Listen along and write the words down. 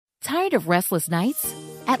Tired of restless nights?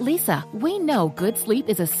 At Leesa, we know good sleep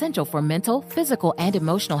is essential for mental, physical, and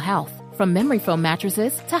emotional health. From memory foam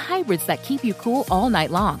mattresses to hybrids that keep you cool all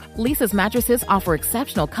night long, Leesa's mattresses offer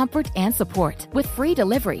exceptional comfort and support with free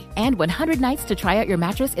delivery and 100 nights to try out your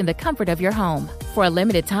mattress in the comfort of your home. For a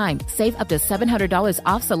limited time, save up to $700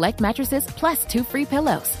 off select mattresses plus 2 free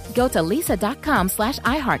pillows. Go to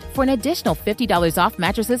leesa.com/iHeart for an additional $50 off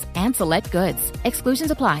mattresses and select goods.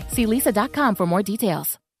 Exclusions apply. See leesa.com for more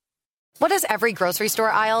details. What does every grocery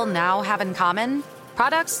store aisle now have in common?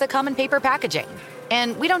 Products that come in paper packaging.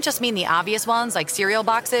 And we don't just mean the obvious ones like cereal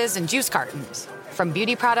boxes and juice cartons. From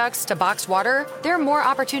beauty products to boxed water, there are more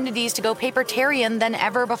opportunities to go papertarian than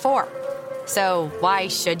ever before. So why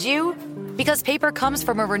should you? Because paper comes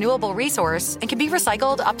from a renewable resource and can be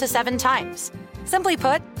recycled up to 7 times. Simply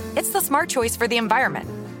put, it's the smart choice for the environment.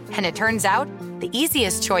 And it turns out, the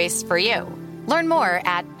easiest choice for you. Learn more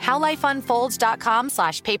at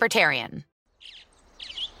howlifeunfolds.com/papertarian.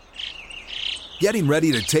 Getting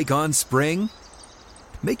ready to take on spring?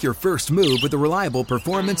 Make your first move with the reliable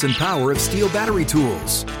performance and power of Steel battery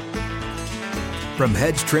tools. From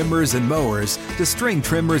hedge trimmers and mowers to string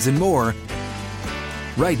trimmers and more,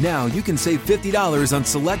 right now you can save $50 on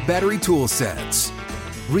select battery tool sets.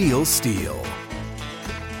 Real Steel.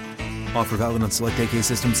 Offer valid on select AK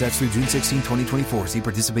system sets through June 16, 2024. See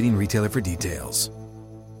participating retailer for details.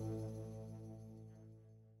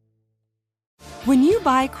 When you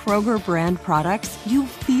buy Kroger brand products, you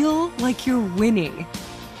feel like you're winning.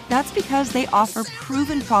 That's because they offer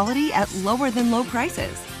proven quality at lower than low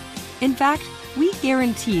prices. In fact, we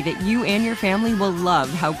guarantee that you and your family will love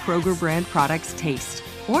how Kroger brand products taste,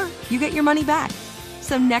 or you get your money back.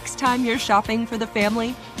 So next time you're shopping for the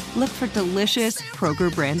family, look for delicious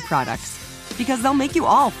Kroger brand products, because they'll make you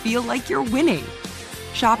all feel like you're winning.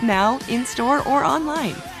 Shop now, in-store, or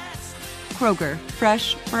online. Kroger,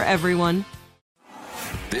 fresh for everyone.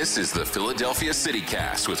 This is the Philadelphia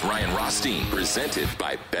CityCast with Ryan Rothstein, presented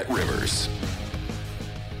by BetRivers.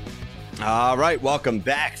 All right, welcome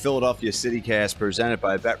back. Philadelphia CityCast, presented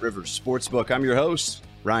by BetRivers Sportsbook. I'm your host,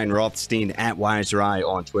 Ryan Rothstein, at WiserEye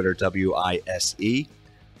on Twitter, WISERYE.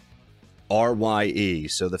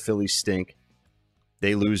 So the Phillies stink.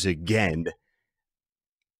 They lose again.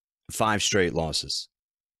 5 straight losses.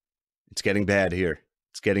 It's getting bad here.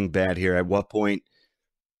 At what point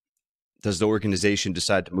does the organization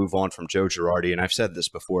decide to move on from Joe Girardi? And I've said this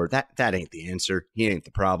before, that ain't the answer. He ain't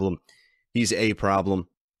the problem. He's a problem.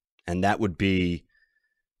 And that would be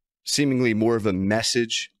seemingly more of a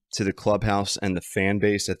message to the clubhouse and the fan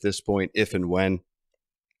base at this point, if and when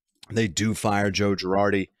they do fire Joe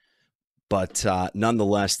Girardi. But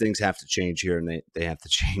nonetheless, things have to change here, and they have to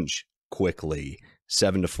change quickly.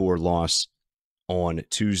 7-4 loss on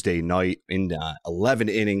Tuesday night in 11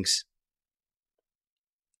 innings.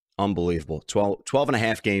 Unbelievable. 12 and a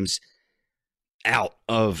half games out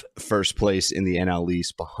of first place in the NL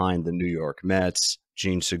East behind the New York Mets.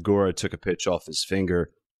 Gene Segura took a pitch off his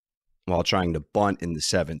finger while trying to bunt in the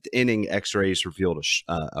 7th inning. X-rays revealed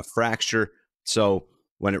a fracture. So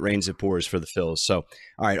when it rains, it pours for the Phils. So,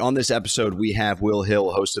 all right, on this episode, we have Will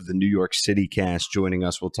Hill, host of the New York City Cast, joining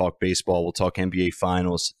us. We'll talk baseball. We'll talk NBA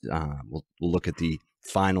Finals. We'll look at the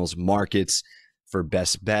finals markets for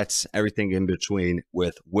best bets, everything in between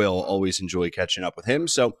with Will. Always enjoy catching up with him.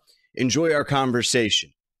 So enjoy our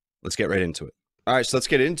conversation. Let's get right into it. All right, so let's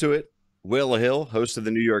get into it. Will Hill, host of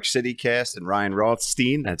the New York City Cast, and Ryan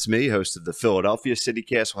Rothstein, that's me, host of the Philadelphia City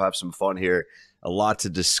Cast. We'll have some fun here. A lot to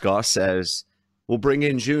discuss as we'll bring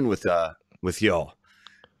in June with y'all.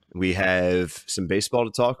 We have some baseball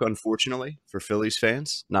to talk, unfortunately, for Phillies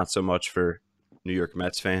fans. Not so much for New York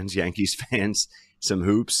Mets fans, Yankees fans. Some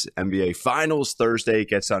hoops. NBA Finals Thursday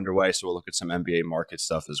gets underway, so we'll look at some NBA market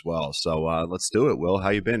stuff as well. So let's do it, Will. How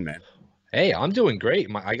you been, man? Hey, I'm doing great.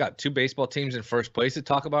 I got 2 baseball teams in first place to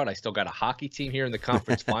talk about. I still got a hockey team here in the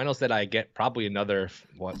conference finals that I get probably another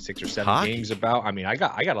 6 or 7 games about. I mean, I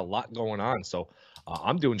got a lot going on, so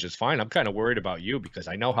I'm doing just fine. I'm kind of worried about you because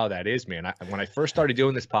I know how that is, man. When I first started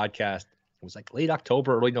doing this podcast, it was like late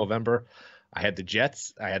October, early November. I had the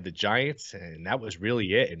Jets, I had the Giants, and that was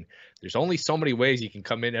really it. And there's only so many ways you can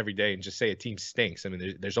come in every day and just say a team stinks. I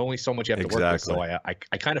mean, there's only so much you have to work with. So I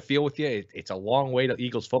kind of feel with you. It's a long way to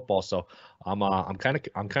Eagles football. So I'm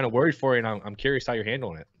kind of worried for you, and I'm curious how you're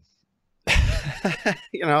handling it.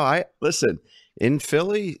 Listen, in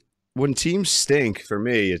Philly, when teams stink, for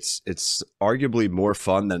me, it's arguably more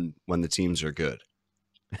fun than when the teams are good.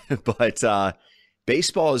 But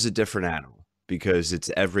baseball is a different animal because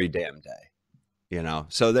it's every damn day.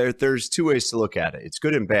 So there's 2 ways to look at it. It's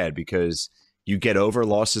good and bad because you get over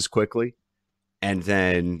losses quickly And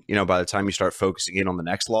then, by the time you start focusing in on the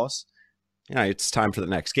next loss, it's time for the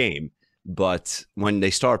next game. But when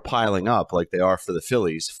they start piling up like they are for the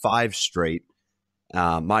Phillies, 5 straight,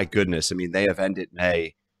 my goodness, I mean, they have ended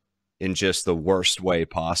May in just the worst way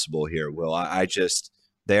possible here, Will.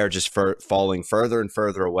 They are just falling further and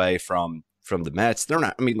further away from the Mets. They're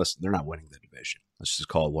not, listen, they're not winning the division. Let's just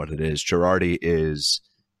call it what it is. Girardi is,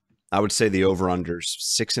 I would say the over-under's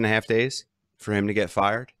 6.5 days for him to get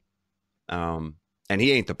fired. And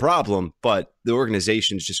he ain't the problem, but the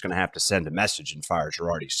organization is just going to have to send a message and fire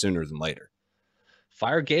Girardi sooner than later.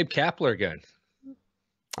 Fire Gabe Kapler again.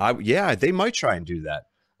 Yeah, they might try and do that.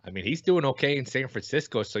 I mean, he's doing okay in San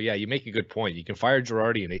Francisco. So, yeah, you make a good point. You can fire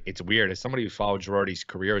Girardi, and it's weird. As somebody who followed Girardi's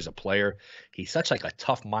career as a player, he's such like a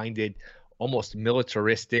tough-minded, almost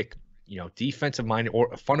militaristic, defensive-minded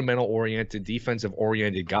or fundamental-oriented,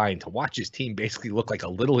 defensive-oriented guy. And to watch his team basically look like a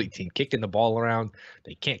Little League team kicking the ball around.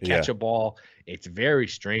 They can't catch a ball. It's very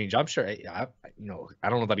strange. I'm sure, I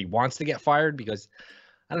don't know that he wants to get fired because –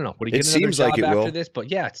 I don't know. Would he get another job after this? But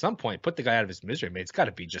yeah, at some point, put the guy out of his misery. I mean, it's got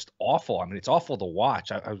to be just awful. I mean, it's awful to watch.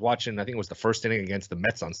 I was watching, I think it was the first inning against the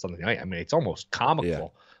Mets on Sunday night. I mean, it's almost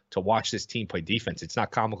comical to watch this team play defense. It's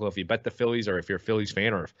not comical if you bet the Phillies or if you're a Phillies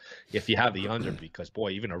fan or if you have the under because,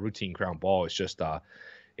 boy, even a routine ground ball is just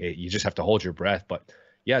you just have to hold your breath. But,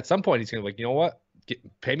 yeah, at some point he's going to be like, you know what?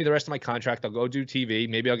 Pay me the rest of my contract. I'll go do TV.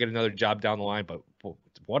 Maybe I'll get another job down the line. But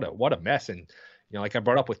what a mess. And like I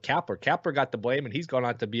brought up with Kapler. Kapler got the blame, and he's gone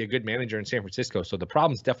on to be a good manager in San Francisco. So the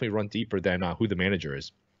problems definitely run deeper than who the manager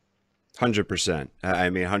is. 100%. I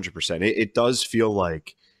mean, 100%. It does feel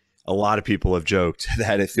like a lot of people have joked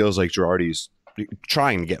that it feels like Girardi's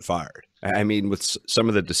trying to get fired. I mean, with some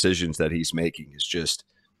of the decisions that he's making is just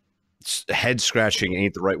head-scratching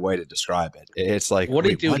ain't the right way to describe it. It's like, what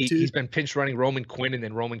did he do? He's been pinch running Roman Quinn, and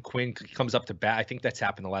then Roman Quinn comes up to bat. I think that's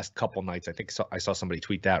happened the last couple nights. I think I saw somebody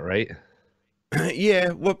tweet that, right?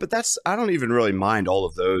 Yeah, but I don't even really mind all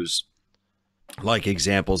of those like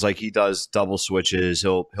examples. Like he does double switches,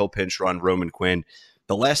 he'll pinch run Roman Quinn.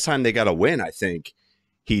 The last time they got a win, I think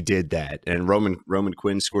he did that, and Roman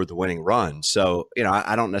Quinn scored the winning run. So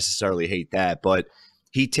I don't necessarily hate that, but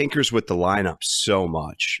he tinkers with the lineup so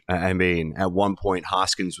much. I mean, at one point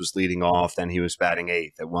Hoskins was leading off, then he was batting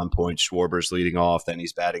 8th. At one point Schwarber's leading off, then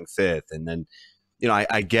he's batting 5th, and then.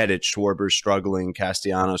 I get it. Schwarber's struggling.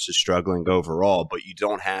 Castellanos is struggling overall, but you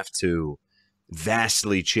don't have to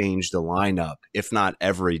vastly change the lineup, if not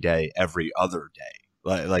every day, every other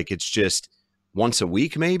day. Like it's just once a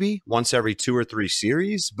week, maybe once every 2 or 3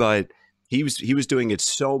 series. But he was doing it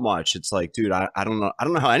so much. It's like, dude, I don't know. I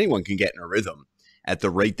don't know how anyone can get in a rhythm at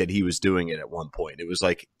the rate that he was doing it at one point. It was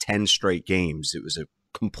like 10 straight games. It was a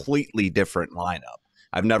completely different lineup.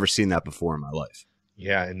 I've never seen that before in my life.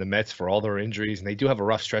 Yeah, and the Mets for all their injuries, and they do have a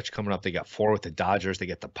rough stretch coming up. They got 4 with the Dodgers, they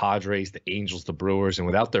get the Padres, the Angels, the Brewers, and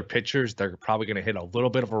without their pitchers, they're probably going to hit a little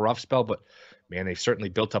bit of a rough spell. But man, they've certainly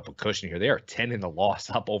built up a cushion here. They are 10 in the loss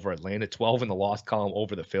up over Atlanta, 12 in the loss column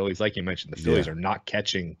over the Phillies. Like you mentioned, the Phillies are not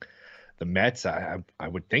catching the Mets. I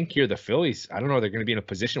would think here the Phillies, I don't know, they're going to be in a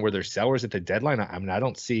position where they're sellers at the deadline. I mean, I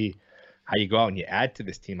don't see how you go out and you add to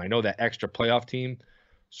this team. I know that extra playoff team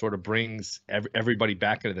sort of brings everybody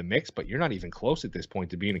back into the mix, but you're not even close at this point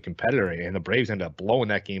to being a competitor. And the Braves ended up blowing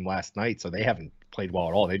that game last night, so they haven't played well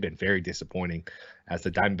at all. They've been very disappointing as the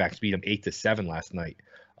Diamondbacks beat them 8-7 last night,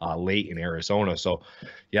 late in Arizona. So,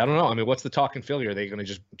 yeah, I don't know. I mean, what's the talk in Philly? Are they going to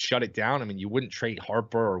just shut it down? I mean, you wouldn't trade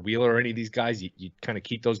Harper or Wheeler or any of these guys. You kind of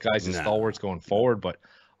keep those guys as stalwarts going forward, but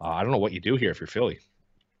I don't know what you do here if you're Philly.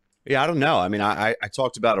 Yeah, I don't know. I mean, I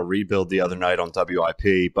talked about a rebuild the other night on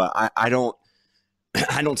WIP, but I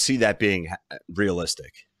don't see that being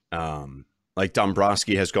realistic. Like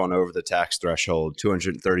Dombrowski has gone over the tax threshold,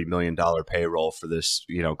 $230 million payroll for this,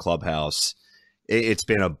 clubhouse. It's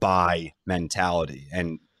been a buy mentality.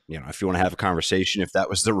 And, if you want to have a conversation, if that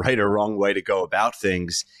was the right or wrong way to go about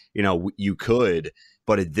things, you could.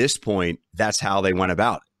 But at this point, that's how they went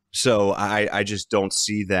about it. So I just don't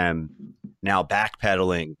see them now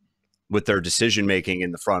backpedaling with their decision-making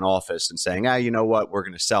in the front office and saying, you know what, we're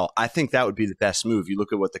going to sell. I think that would be the best move. You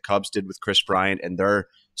look at what the Cubs did with Chris Bryant and their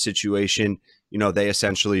situation. They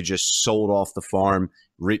essentially just sold off the farm,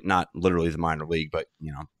 not literally the minor league, but,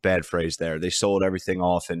 bad phrase there. They sold everything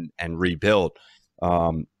off and rebuilt.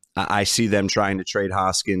 I see them trying to trade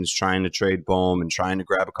Hoskins, trying to trade Bohm, and trying to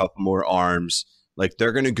grab a couple more arms. Like,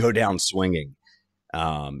 they're going to go down swinging.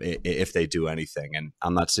 If they do anything. And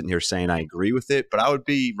I'm not sitting here saying I agree with it, but I would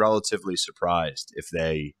be relatively surprised if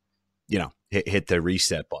they, hit the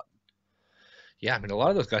reset button. Yeah, I mean, a lot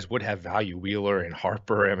of those guys would have value, Wheeler and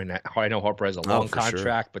Harper. I mean, I know Harper has a long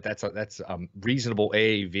contract, but that's a reasonable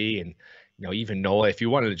AAV. And, even Noah, if you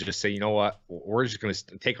wanted to just say, you know what, we're just going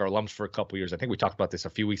to take our lumps for a couple years. I think we talked about this a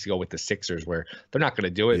few weeks ago with the Sixers, where they're not going to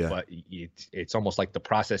do it, but it's almost like the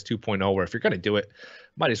process 2.0, where if you're going to do it,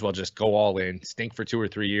 might as well just go all in, stink for 2 or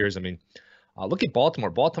 3 years. I mean, look at Baltimore.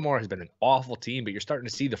 Baltimore has been an awful team, but you're starting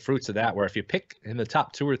to see the fruits of that, where if you pick in the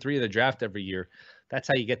top 2 or 3 of the draft every year, that's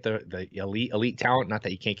how you get the elite talent. Not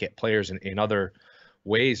that you can't get players in other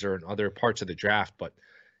ways or in other parts of the draft, but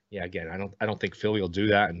yeah, again, I don't think Philly will do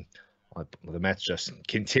that. And the Mets just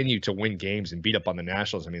continue to win games and beat up on the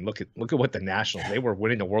Nationals. I mean, look at what the Nationals, they were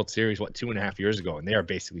winning the World Series 2.5 years ago, and they are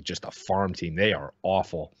basically just a farm team. They are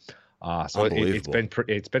awful. So it's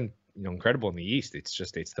been incredible in the East.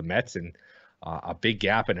 It's the Mets and a big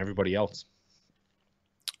gap in everybody else.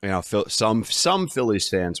 Some Phillies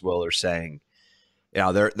fans are saying,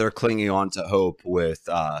 they're clinging on to hope with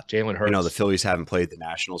Jalen Hurts. The Phillies haven't played the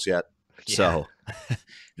Nationals yet, so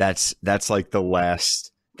that's like the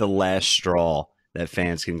last straw that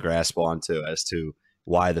fans can grasp onto as to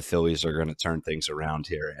why the Phillies are going to turn things around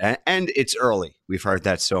here. And it's early. We've heard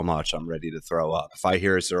that so much. I'm ready to throw up. If I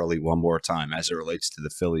hear it's early one more time as it relates to the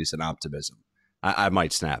Phillies and optimism, I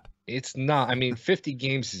might snap. It's not. I mean, 50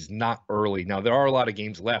 games is not early. Now, there are a lot of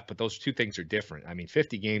games left, but those two things are different. I mean,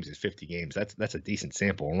 50 games is 50 games. That's a decent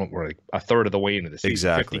sample. We're like a third of the way into the season.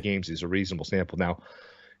 Exactly. 50 games is a reasonable sample. Now,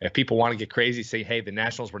 if people want to get crazy, say, hey, the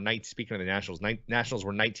Nationals were speaking of the Nationals, Nationals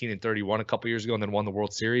were 19-31 a couple years ago and then won the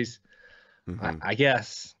World Series. Mm-hmm. I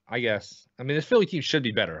guess. I mean, this Philly team should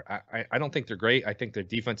be better. I don't think they're great. I think their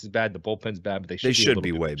defense is bad. The bullpen's bad, but they should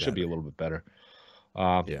be way better. Should be a little bit better.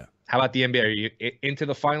 Yeah. How about the NBA? Are you into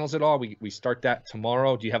the finals at all? We start that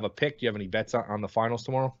tomorrow. Do you have a pick? Do you have any bets on the finals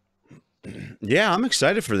tomorrow? Yeah, I'm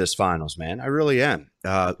excited for this finals, man. I really am.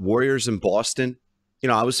 Warriors in Boston.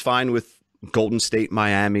 I was fine with Golden State,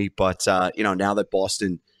 Miami, but now that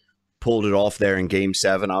Boston pulled it off there in Game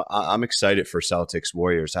 7, I'm excited for Celtics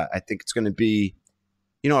Warriors. I think it's going to be,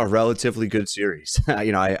 a relatively good series.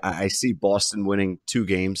 I see Boston winning 2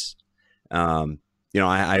 games. I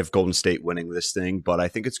have Golden State winning this thing, but I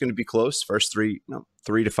think it's going to be close. First 3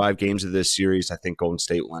 to 5 games of this series, I think Golden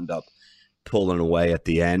State will end up pulling away at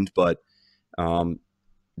the end. But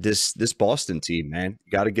this Boston team, man,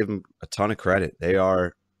 you got to give them a ton of credit. They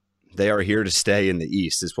are here to stay in the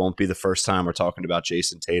East. This won't be the first time we're talking about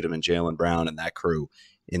Jason Tatum and Jaylen Brown and that crew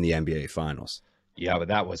in the NBA Finals. Yeah, but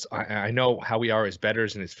that was I know how we are as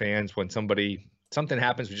bettors and as fans. When something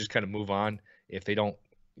happens, we just kind of move on. If they don't,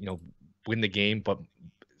 win the game, but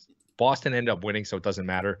Boston ended up winning, so it doesn't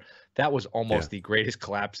matter. That was almost the greatest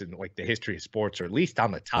collapse in the history of sports, or at least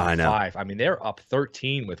on the top 5. I mean, they're up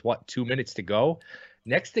 13 with 2 minutes to go.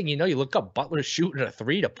 Next thing you know, you look up Butler shooting a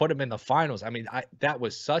 3 to put him in the finals. I mean, that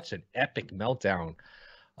was such an epic meltdown.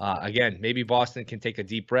 Again, maybe Boston can take a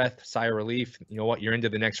deep breath, sigh of relief. You know what? You're into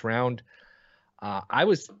the next round. I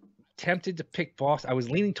was tempted to pick Boston. I was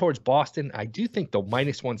leaning towards Boston. I do think the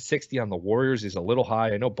 -160 on the Warriors is a little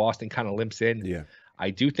high. I know Boston kind of limps in. Yeah. I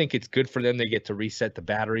do think it's good for them. They get to reset the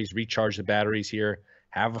batteries, recharge the batteries here,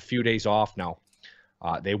 have a few days off. Now,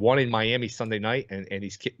 they won in Miami Sunday night, and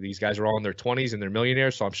these guys are all in their 20s and they're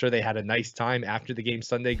millionaires, so I'm sure they had a nice time after the game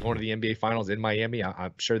Sunday going to the NBA Finals in Miami.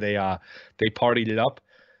 I'm sure they partied it up.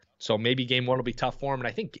 So maybe game 1 will be tough for them. And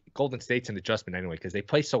I think Golden State's an adjustment anyway because they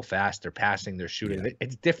play so fast. They're passing, they're shooting. Yeah.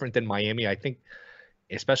 It's different than Miami. I think,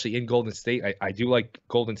 especially in Golden State, I do like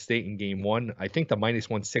Golden State in game 1. I think the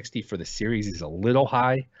 -160 for the series is a little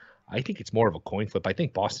high. I think it's more of a coin flip. I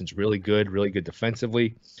think Boston's really good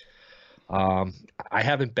defensively. I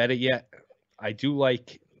haven't bet it yet. I do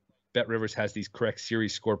like Bet Rivers has these correct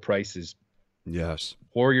series score prices. Yes.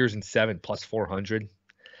 Warriors in 7 +400.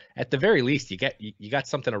 At the very least, you got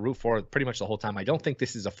something to root for pretty much the whole time. I don't think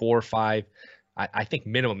this is a 4 or 5. I think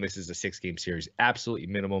minimum this is a 6-game series. Absolutely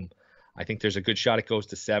minimum. I think there's a good shot it goes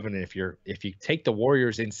to 7. And if you take the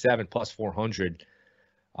Warriors in 7 +400,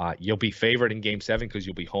 you'll be favored in game 7 because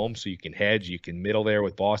you'll be home, so you can hedge. You can middle there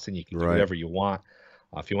with Boston. You can do whatever you want.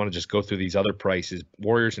 If you want to just go through these other prices,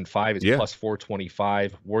 Warriors in 5 is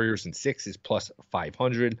 +425. Warriors in 6 is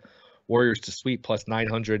 +500. Warriors to sweep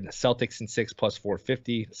 +900. Celtics in 6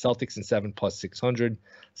 +450. Celtics in 7 +600.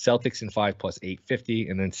 Celtics in 5 +850.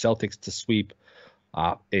 And then Celtics to sweep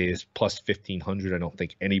is +1500. I don't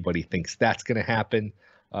think anybody thinks that's going to happen.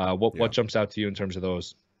 What jumps out to you in terms of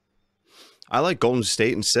those? I like Golden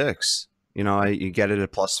State in 6. You get it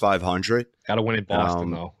at +500. Got to win in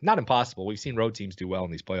Boston, though. Not impossible. We've seen road teams do well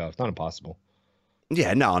in these playoffs. Not impossible.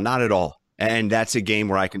 Yeah, no, not at all. And that's a game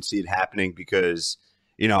where I can see it happening because,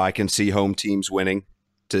 I can see home teams winning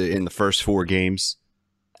in the first 4 games.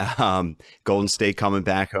 Golden State coming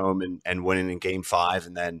back home and winning in game 5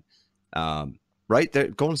 and then right?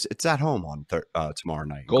 It's at home on tomorrow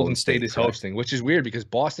night. Golden State is hosting, which is weird because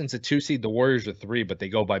Boston's a 2 seed, the Warriors are 3, but they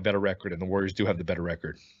go by better record, and the Warriors do have the better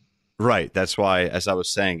record. Right. That's why, as I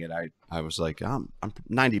was saying it, I was like, I'm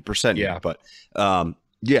 90% here. But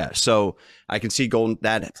so I can see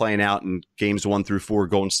that playing out in games 1 through 4,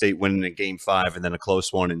 Golden State winning in game 5, and then a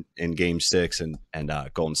close one in game 6,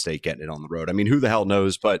 and Golden State getting it on the road. I mean, who the hell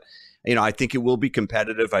knows? But I think it will be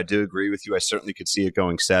competitive. I do agree with you. I certainly could see it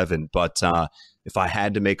going 7. But if I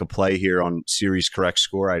had to make a play here on series correct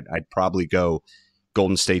score, I'd probably go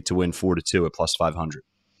Golden State to win 4-2 at plus 500.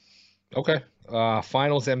 Okay.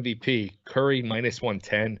 Finals MVP, Curry minus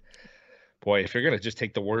 110. Boy, if you're going to just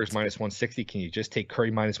take the Warriors minus 160, can you just take Curry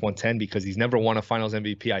minus 110? Because he's never won a finals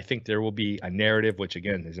MVP. I think there will be a narrative, which,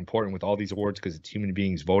 again, is important with all these awards because it's human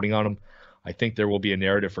beings voting on them. I think there will be a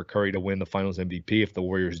narrative for Curry to win the finals MVP if the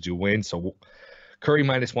Warriors do win. So Curry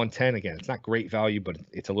minus 110, again, it's not great value, but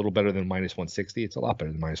it's a little better than minus 160. It's a lot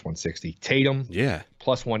better than minus 160. Tatum,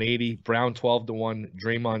 plus 180. Brown, 12-1.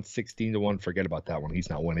 Draymond, 16-1. Forget about that one. He's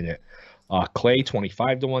not winning it. Clay,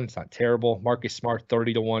 25-1. It's not terrible. Marcus Smart,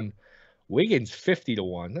 30-1. Wiggins,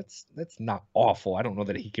 50-1. That's not awful. I don't know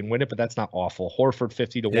that he can win it, but that's not awful. Horford,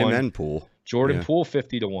 50-1. And Poole. Jordan Poole,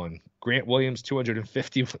 50-1. Grant Williams,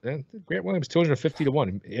 250. Grant Williams,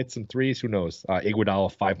 250-1. Hit some threes. Who knows?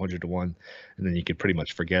 Iguodala, 500-1. And then you could pretty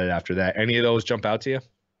much forget it after that. Any of those jump out to you?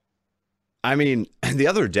 I mean, the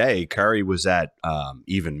other day, Curry was at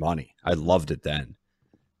even money. I loved it then.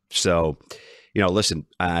 So, listen,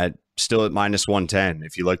 still at minus 110.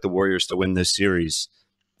 If you like the Warriors to win this series,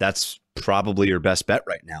 that's probably your best bet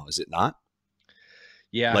right now, is it not?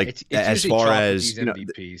 Yeah, like it's as usually far chalk as with these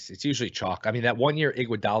MVPs. It's usually chalk. I mean, that 1 year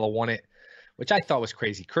Iguodala won it, which I thought was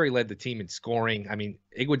crazy. Curry led the team in scoring. I mean,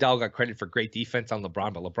 Iguodala got credit for great defense on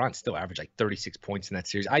LeBron, but LeBron still averaged like 36 points in that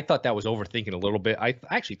series. I thought that was overthinking a little bit. I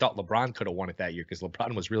actually thought LeBron could have won it that year because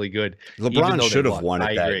LeBron was really good. LeBron should have won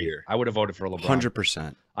it that year. I would have voted for LeBron.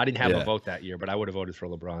 100%. I didn't have a vote that year, but I would have voted for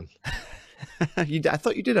LeBron. I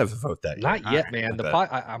thought you did have a vote that year. Not yet, man.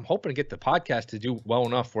 I'm hoping to get the podcast to do well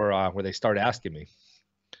enough where they start asking me.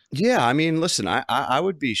 Yeah, I mean, listen, I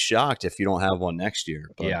would be shocked if you don't have one next year.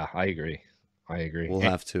 But yeah, I agree. We'll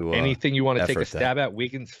have to. Anything you want to take a stab at?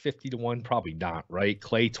 Wiggins 50-1, probably not, right?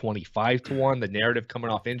 Clay 25-1. The narrative coming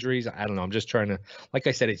off injuries. I don't know. I'm just trying to, like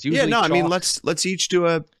I said, it's usually. Yeah, no, chalk. I mean, let's each do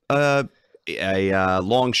a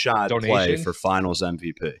long shot donation play for Finals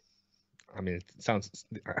MVP. I mean, it sounds.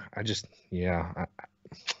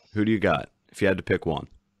 Who do you got? If you had to pick one,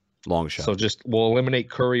 long shot. So we'll eliminate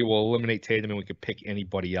Curry, we'll eliminate Tatum, and we could pick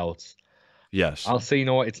anybody else. Yes. I'll say,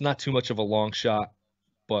 it's not too much of a long shot,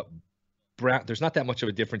 but Brown. There's not that much of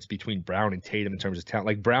a difference between Brown and Tatum in terms of talent.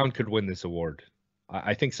 Like Brown could win this award.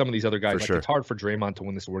 I think some of these other guys, it's hard for Draymond to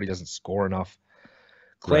win this award. He doesn't score enough.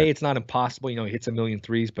 Clay, It's not impossible. He hits a million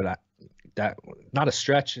threes, but that not a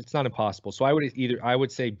stretch. It's not impossible. So I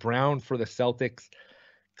would say Brown for the Celtics,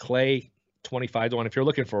 Clay 25-1. If you're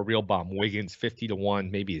looking for a real bomb, Wiggins 50-1.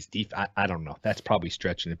 Maybe his defense. I don't know. That's probably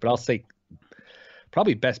stretching it, but I'll say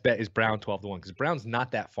probably best bet is Brown 12-1 because Brown's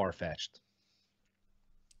not that far fetched.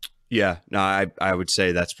 Yeah, no, I would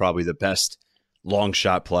say that's probably the best long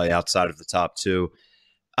shot play outside of the top two.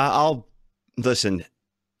 I'll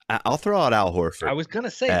throw out Al Horford. I was going to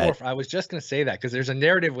say Horford. I was just going to say that because there's a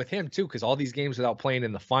narrative with him too because all these games without playing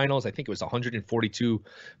in the finals, I think it was 142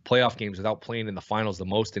 playoff games without playing in the finals, the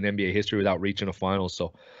most in NBA history without reaching a finals.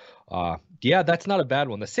 So, that's not a bad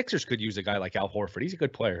one. The Sixers could use a guy like Al Horford. He's a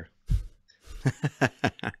good player.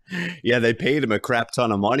 Yeah, they paid him a crap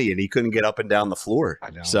ton of money and he couldn't get up and down the floor.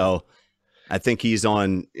 I know. So I think he's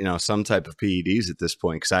on, some type of PEDs at this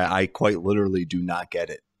point because I quite literally do not get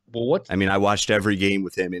it. Well, I watched every game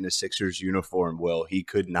with him in a Sixers uniform. Will he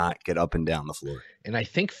could not get up and down the floor. And I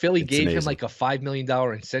think Philly gave him like a $5 million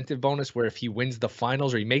incentive bonus where if he wins the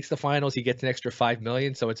finals or he makes the finals, he gets an extra $5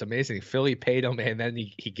 million. So it's amazing. Philly paid him and then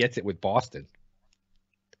he gets it with Boston.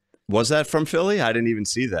 Was that from Philly? I didn't even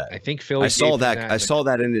see that. I think Philly. I saw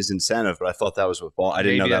that in his incentive, but I thought that was with Boston. I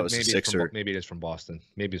didn't know that was a Sixer. Maybe it is from Boston.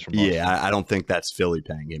 Maybe it's from Boston. Yeah, I don't think that's Philly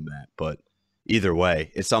paying him that. But either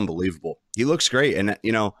way, it's unbelievable. He looks great. And,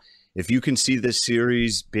 if you can see this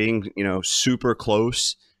series being, super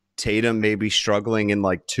close, Tatum maybe struggling in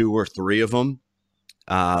like 2 or 3 of them,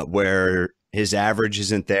 where his average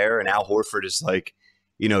isn't there, and Al Horford is like,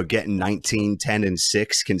 getting 19, 10, and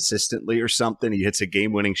 6 consistently or something. He hits a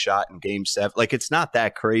game-winning shot in Game 7. Like, it's not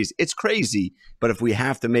that crazy. It's crazy, but if we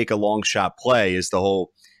have to make a long shot play is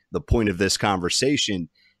the point of this conversation,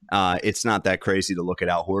 it's not that crazy to look at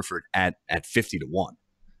Al Horford at 50-1.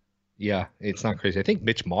 Yeah, it's not crazy. I think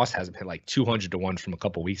Mitch Moss has him hit like 200-1 from a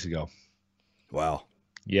couple weeks ago. Wow.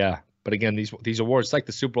 Yeah, But again, these awards, like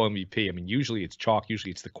the Super Bowl MVP, I mean, usually it's chalk. Usually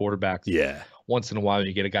it's the quarterbacks. Yeah. Once in a while,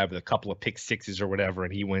 you get a guy with a couple of pick sixes or whatever,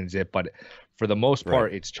 and he wins it. But for the most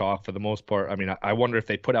part, it's chalk. For the most part, I mean, I wonder if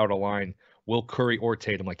they put out a line, will Curry or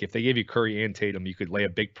Tatum? Like, if they gave you Curry and Tatum, you could lay a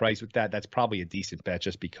big price with that. That's probably a decent bet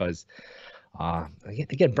just because,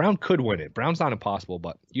 again, Brown could win it. Brown's not impossible,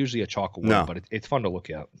 but usually a chalk award. No. But it's fun to look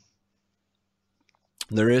at.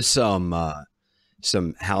 There is some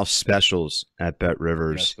house specials at Bet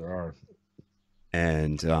Rivers. Yes, there are.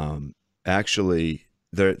 And actually,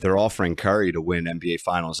 they're offering Curry to win NBA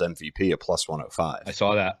Finals MVP at plus 105. I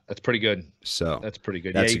saw that. That's pretty good. So that's pretty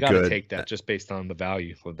good. Yeah, you got to take that just based on the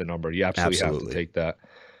value of the number. You absolutely have to take that.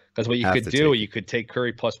 Because what you could do, you could take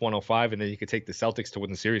Curry plus 105, and then you could take the Celtics to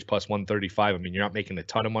win the series plus 135. I mean, you're not making a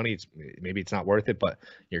ton of money. Maybe it's not worth it, but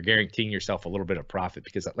you're guaranteeing yourself a little bit of profit.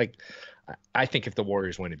 Because, like, I think if the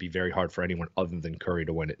Warriors win, it'd be very hard for anyone other than Curry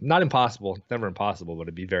to win it. Not impossible, never impossible, but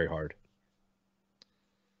it'd be very hard.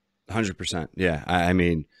 100%. Yeah, I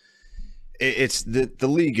mean, it's the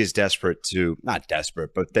league is desperate to, not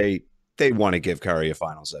desperate, but they want to give Curry a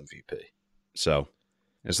Finals MVP. So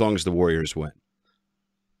as long as the Warriors win.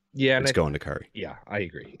 Yeah, it's going to Curry. Yeah, I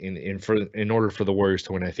agree. In order for the Warriors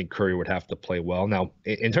to win, I think Curry would have to play well. Now,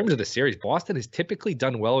 in terms of the series, Boston has typically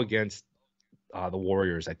done well against the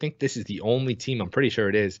Warriors. I think this is the only team, I'm pretty sure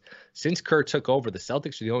it is, since Kerr took over, the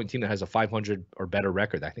Celtics are the only team that has a 500 or better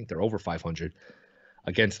record. I think they're over 500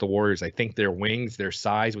 against the Warriors. I think their wings, their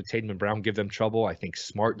size with Tatum and Brown give them trouble. I think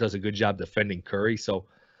Smart does a good job defending Curry. So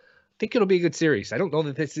I think it'll be a good series. I don't know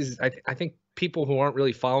that this is – I think people who aren't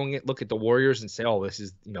really following it look at the Warriors and say, oh, this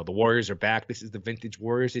is – the Warriors are back. This is the vintage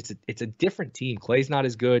Warriors. It's a different team. Clay's not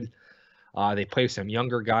as good. They play some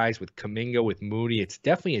younger guys with Kuminga, with Moody. It's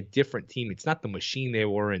definitely a different team. It's not the machine they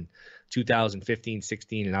were in 2015,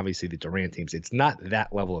 16, and obviously the Durant teams. It's not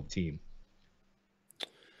that level of team.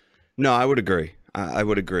 No, I would agree. I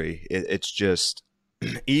would agree. It's just,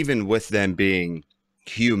 even with them being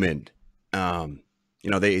human,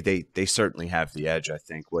 they certainly have the edge, I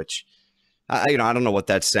think, which, I don't know what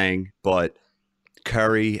that's saying, but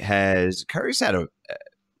Curry's had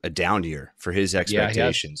a down year for his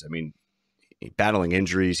expectations. I mean, battling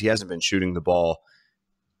injuries. He hasn't been shooting the ball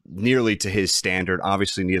nearly to his standard.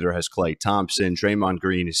 Obviously, neither has Klay Thompson. Draymond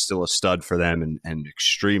Green is still a stud for them and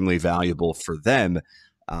extremely valuable for them.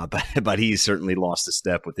 But he's certainly lost a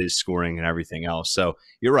step with his scoring and everything else. So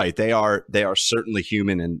you're right. They are certainly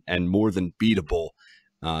human and more than beatable,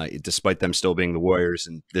 despite them still being the Warriors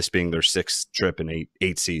and this being their sixth trip in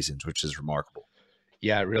eight seasons, which is remarkable.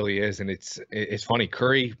 Yeah, it really is. And it's funny.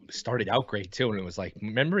 Curry started out great too. And it was like,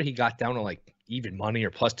 remember he got down to like even money or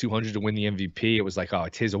plus 200 to win the MVP. It was like, oh,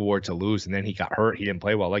 it's his award to lose. And then he got hurt. He didn't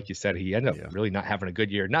play well. Like you said, he ended up really not having a good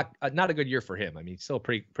year. Not a good year for him. I mean, still a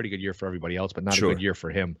pretty good year for everybody else, but not a good year for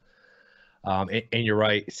him. And you're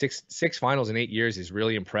right. Six finals in 8 years is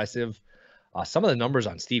really impressive. Some of the numbers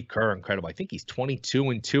on Steve Kerr are incredible. I think he's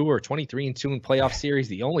 22-2 or 23-2 in playoff series.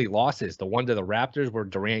 The only losses, the one to the Raptors where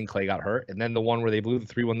Durant and Klay got hurt, and then the one where they blew the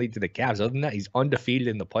 3-1 lead to the Cavs. Other than that, he's undefeated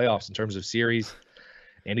in the playoffs in terms of series,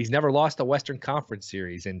 and he's never lost a Western Conference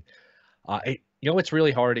series. And what's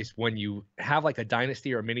really hard is when you have like a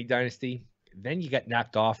dynasty or a mini dynasty, then you get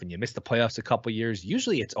knocked off and you miss the playoffs a couple of years.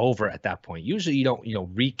 Usually it's over at that point. Usually you don't,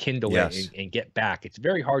 rekindle it and get back. It's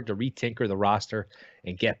very hard to retinker the roster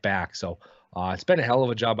and get back. So it's been a hell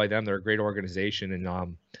of a job by them. They're a great organization, and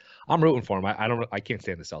I'm rooting for them. I can't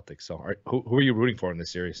stand the Celtics. So who are you rooting for in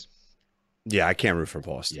this series? Yeah, I can't root for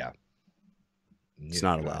Boston. Yeah, it's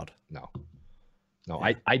not allowed. No.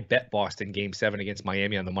 Yeah. I bet Boston Game 7 against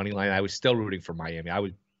Miami on the money line. I was still rooting for Miami. I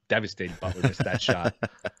was devastated Butler missed that shot.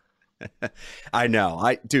 I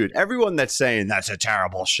know. Dude, everyone that's saying that's a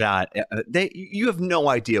terrible shot, you have no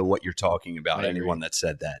idea what you're talking about. Anyone that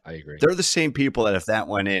said that. I agree. They're the same people that if that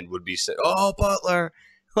went in would be saying, oh, Butler.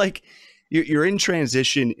 Like, you're in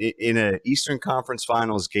transition in a Eastern Conference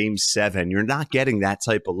Finals Game 7. You're not getting that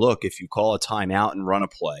type of look if you call a timeout and run a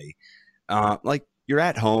play. Like, you're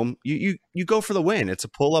at home. You go for the win. It's a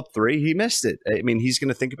pull-up three. He missed it. I mean, he's going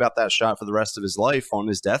to think about that shot for the rest of his life on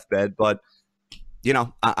his deathbed, but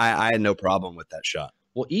I had no problem with that shot.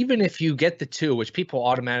 Well, even if you get the two, which people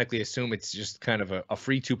automatically assume it's just kind of a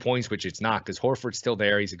free 2 points, which it's not because Horford's still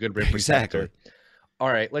there. He's a good rim protector. Exactly. All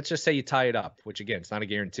right, let's just say you tie it up, which, again, it's not a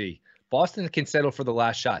guarantee. Boston can settle for the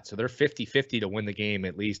last shot, so they're 50-50 to win the game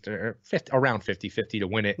at least, or around 50-50 to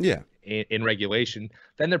win it in regulation.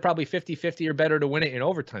 Then they're probably 50-50 or better to win it in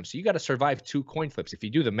overtime. So you got to survive 2 coin flips. If you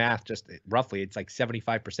do the math just roughly, it's like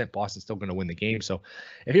 75% Boston's still going to win the game. So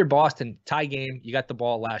if you're Boston, tie game, you got the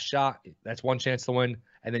ball last shot, that's one chance to win.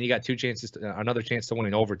 and then you got another chance to win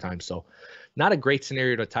in overtime. So not a great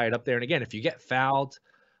scenario to tie it up there. And again, if you get fouled,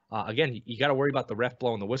 again, you got to worry about the ref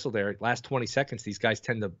blowing the whistle there. Last 20 seconds, these guys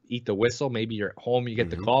tend to eat the whistle. Maybe you're at home, you get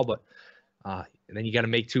the call, but and then you got to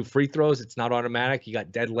make 2 free throws. It's not automatic. You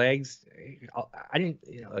got dead legs.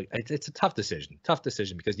 It's a tough decision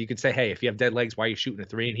because you could say, hey, if you have dead legs, why are you shooting a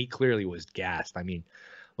 3? And he clearly was gassed. I mean,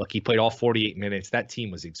 look, he played all 48 minutes. That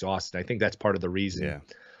team was exhausted. I think that's part of the reason.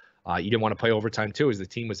 Yeah. You didn't want to play overtime too, is the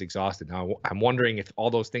team was exhausted. Now, I'm wondering if all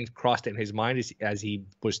those things crossed in his mind as he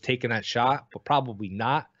was taking that shot, but probably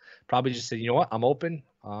not. Probably just said, you know what, I'm open.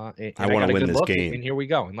 And I want to win this game. And here we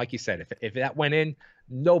go. And like you said, if that went in,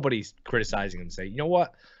 nobody's criticizing him. Say, you know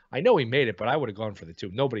what, I know he made it, but I would have gone for the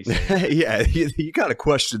 2. Nobody's saying yeah, you got to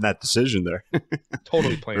question that decision there.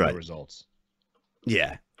 Totally playing the results.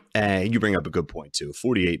 Yeah. And you bring up a good point too.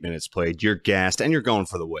 48 minutes played, you're gassed, and you're going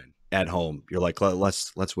for the win at home. You're like,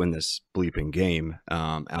 let's win this bleeping game.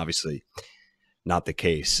 Obviously, not the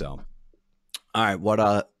case. So, all right,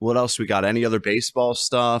 what else we got? Any other baseball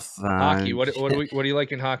stuff? Hockey. What do you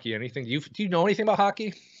like in hockey? Anything? Do you know anything about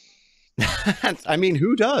hockey? I mean,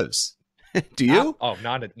 who does? Do you?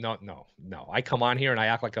 No. I come on here and I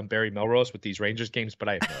act like I'm Barry Melrose with these Rangers games, but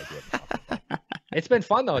I have no idea. It's been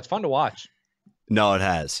fun though. It's fun to watch. No, it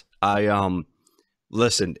has.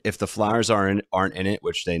 Listen, if the Flyers aren't in it,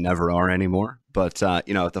 which they never are anymore, but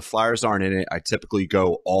if the Flyers aren't in it, I typically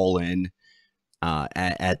go all in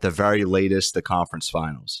at the very latest, the conference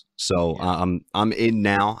finals. So I'm in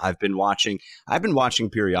now. I've been watching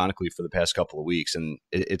periodically for the past couple of weeks, and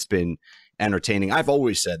it's been entertaining. I've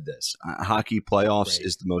always said this: hockey playoffs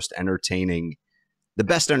is the most entertaining, the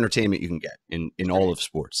best entertainment you can get in all of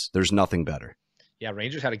sports. There's nothing better. Yeah,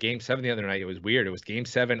 Rangers had a Game 7 the other night. It was weird. It was Game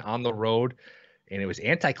 7 on the road, and it was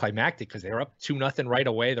anticlimactic because they were up 2-0 right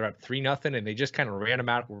away. They're up 3-0, and they just kind of ran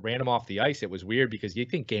them off the ice. It was weird because you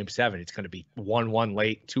think Game 7, it's going to be 1-1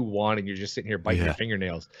 late, 2-1, and you're just sitting here biting your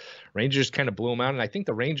fingernails. Rangers kind of blew them out, and I think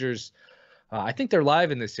the Rangers, I think they're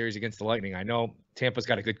live in this series against the Lightning. I know Tampa's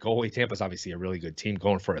got a good goalie. Tampa's obviously a really good team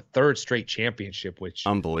going for a 3rd straight championship, which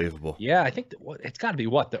unbelievable. Yeah, I think it's got to be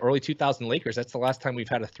the early 2000 Lakers. That's the last time we've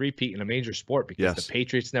had a 3-peat in a major sport because the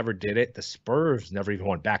Patriots never did it. The Spurs never even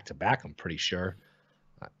went back to back, I'm pretty sure.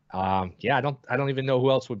 I don't even know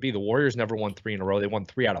who else would be. The Warriors never won 3 in a row. They won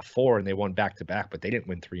 3 out of 4 and they won back to back, but they didn't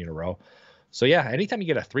win 3 in a row. So yeah, anytime you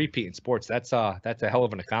get a 3-peat in sports, that's a hell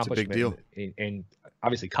of an accomplishment. It's a big deal. And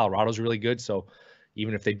obviously Colorado's really good, so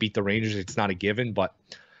even if they beat the Rangers, it's not a given. But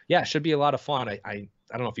yeah, it should be a lot of fun. I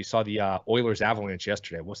don't know if you saw the Oilers Avalanche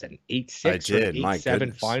yesterday. What was that, an 8-6 or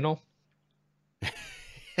 8-7 final?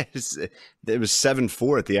 It was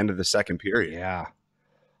 7-4 at the end of the second period. Yeah.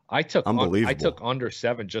 I took under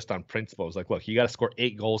 7 just on principle. I was like, look, you got to score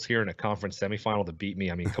 8 goals here in a conference semifinal to beat me.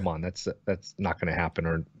 I mean, come on, that's not going to happen.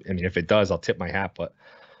 Or I mean, if it does, I'll tip my hat. But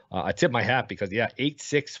I tip my hat because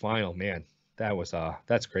 8-6 final, man,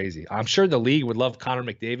 that's crazy. I'm sure the league would love Connor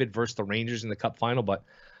McDavid versus the Rangers in the Cup final, but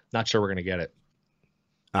not sure we're going to get it.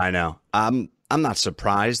 I know. I'm not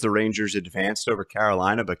surprised the Rangers advanced over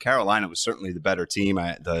Carolina, but Carolina was certainly the better team.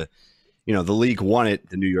 The league wanted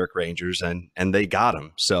the New York Rangers, and they got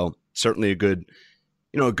them. So certainly a good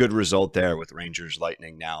result there with Rangers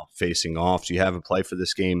Lightning now facing off. Do you have a play for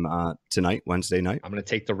this game tonight, Wednesday night? I'm going to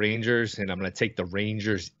take the Rangers, and I'm going to take the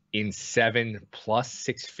Rangers in 7 plus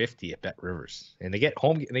 650 at Bet Rivers. And they get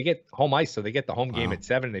home ice, so they get the home game at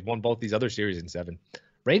 7. They've won both these other series in 7.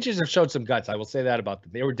 Rangers have showed some guts. I will say that about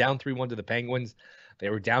them. They were down 3-1 to the Penguins. They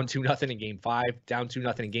were down 2-0 in Game 5, down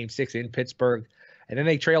 2-0 in Game 6 in Pittsburgh. And then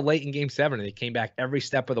they trailed late in Game 7, and they came back every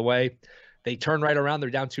step of the way. They turned right around. They're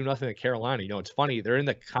down 2-0 at Carolina. It's funny. They're in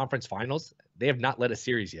the conference finals. They have not led a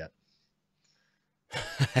series yet.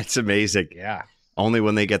 That's amazing. Yeah. Only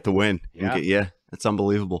when they get the win. Yeah. That's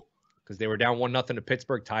unbelievable. Because they were down 1-0 to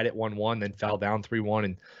Pittsburgh, tied at 1-1, then fell down 3-1.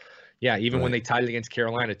 And, even when they tied it against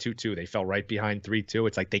Carolina 2-2, they fell right behind 3-2.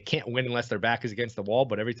 It's like they can't win unless their back is against the wall,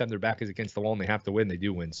 but every time their back is against the wall and they have to win, they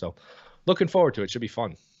do win. So looking forward to it. Should be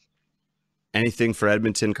fun. Anything for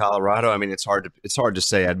Edmonton, Colorado? I mean, it's hard to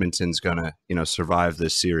say Edmonton's gonna, survive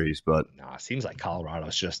this series, but it seems like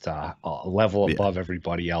Colorado's just a level above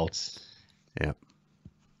everybody else. Yeah,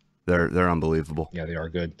 they're unbelievable. Yeah, they are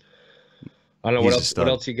good. I don't know what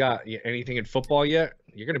else you got. Anything in football yet?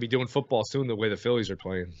 You're gonna be doing football soon, the way the Phillies are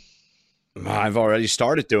playing. I've already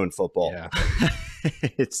started doing football. Yeah,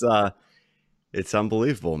 it's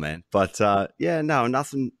unbelievable, man. But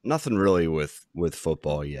nothing really with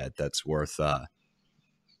football yet that's worth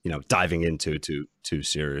diving into too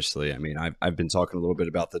seriously. I mean, I've been talking a little bit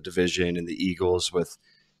about the division and the Eagles with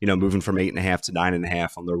moving from 8.5 to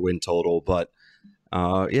 9.5 on their win total, but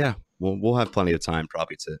we'll have plenty of time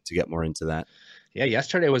probably to get more into that. Yeah,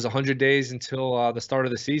 yesterday was 100 days until the start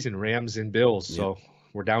of the season, Rams and Bills. Yeah. So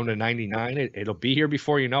we're down to 99. It'll be here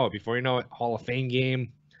before you know it. Before you know it, Hall of Fame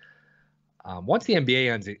game. Once the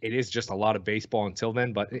NBA ends, it is just a lot of baseball until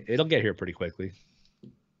then, but it'll get here pretty quickly.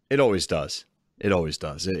 It always does. It always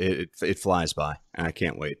does. It flies by, and I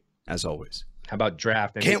can't wait, as always. How about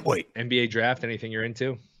draft? Can't wait. NBA draft, anything you're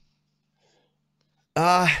into?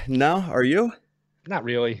 No. Are you? Not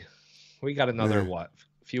really. We got another,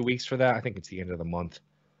 few weeks for that? I think it's the end of the month.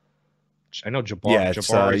 I know Jabari. Yeah,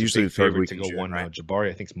 it's usually the third week to go June, one right? round. Jabari,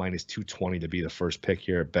 I think, is minus 220 to be the first pick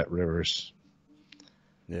here at Bet Rivers.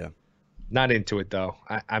 Yeah. Not into it, though.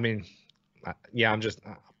 I mean, I'm just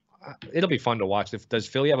it'll be fun to watch. Does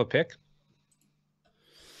Philly have a pick?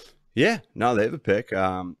 Yeah, no, they have a pick.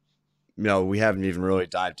 We haven't even really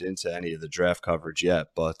dived into any of the draft coverage yet,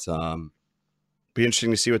 but be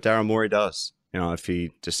interesting to see what Daryl Morey does. If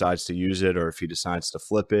he decides to use it or if he decides to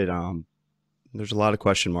flip it. There's a lot of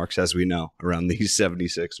question marks, as we know, around these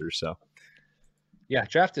 76ers. So, yeah,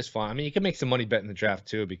 draft is fun. I mean, you can make some money betting the draft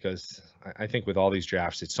too, because I think with all these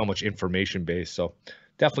drafts, it's so much information based. So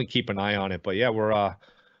definitely keep an eye on it. But yeah, we're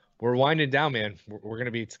winding down, man.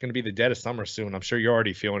 It's gonna be the dead of summer soon. I'm sure you're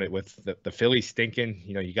already feeling it with the Phillies stinking.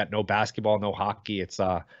 You got no basketball, no hockey. It's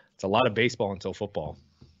a lot of baseball until football.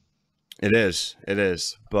 It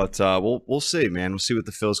is, but we'll see, man. We'll see what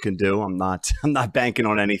the Phils can do. I'm not banking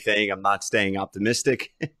on anything. I'm not staying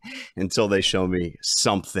optimistic until they show me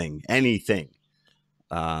something, anything.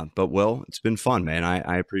 But Will, it's been fun, man.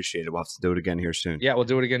 I appreciate it. We'll have to do it again here soon. Yeah, we'll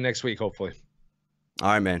do it again next week, hopefully. All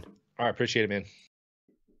right, man. All right, appreciate it, man.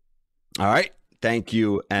 All right. Thank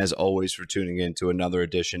you, as always, for tuning in to another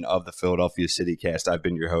edition of the Philadelphia CityCast. I've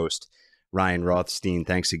been your host, Ryan Rothstein.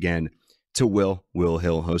 Thanks again to Will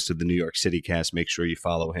Hill, host of the New York City Cast. Make sure you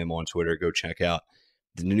follow him on Twitter. Go check out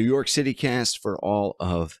the New York City Cast for all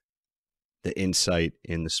of the insight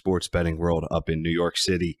in the sports betting world up in New York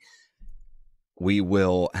City. We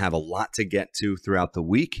will have a lot to get to throughout the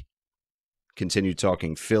week. Continue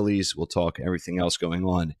talking Phillies. We'll talk everything else going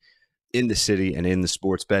on in the city and in the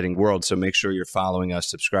sports betting world. So make sure you're following us,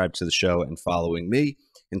 subscribe to the show, and following me.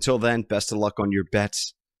 Until then, best of luck on your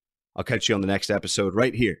bets. I'll catch you on the next episode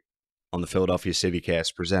right here on the Philadelphia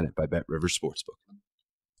CityCast, presented by Bet Rivers Sportsbook.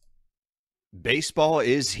 Baseball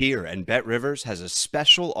is here, and Bet Rivers has a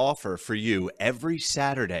special offer for you every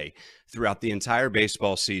Saturday throughout the entire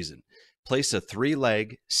baseball season. Place a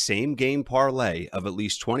 3-leg, same-game parlay of at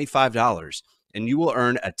least $25, and you will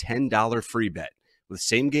earn a $10 free bet. With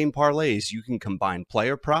same-game parlays, you can combine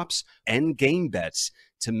player props and game bets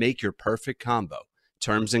to make your perfect combo.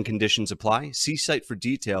 Terms and conditions apply. See site for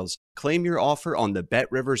details. Claim your offer on the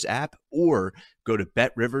BetRivers app or go to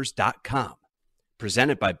betrivers.com.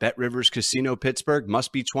 Presented by BetRivers Casino Pittsburgh.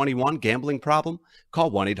 Must be 21. Gambling problem? Call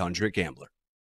 1-800-GAMBLER.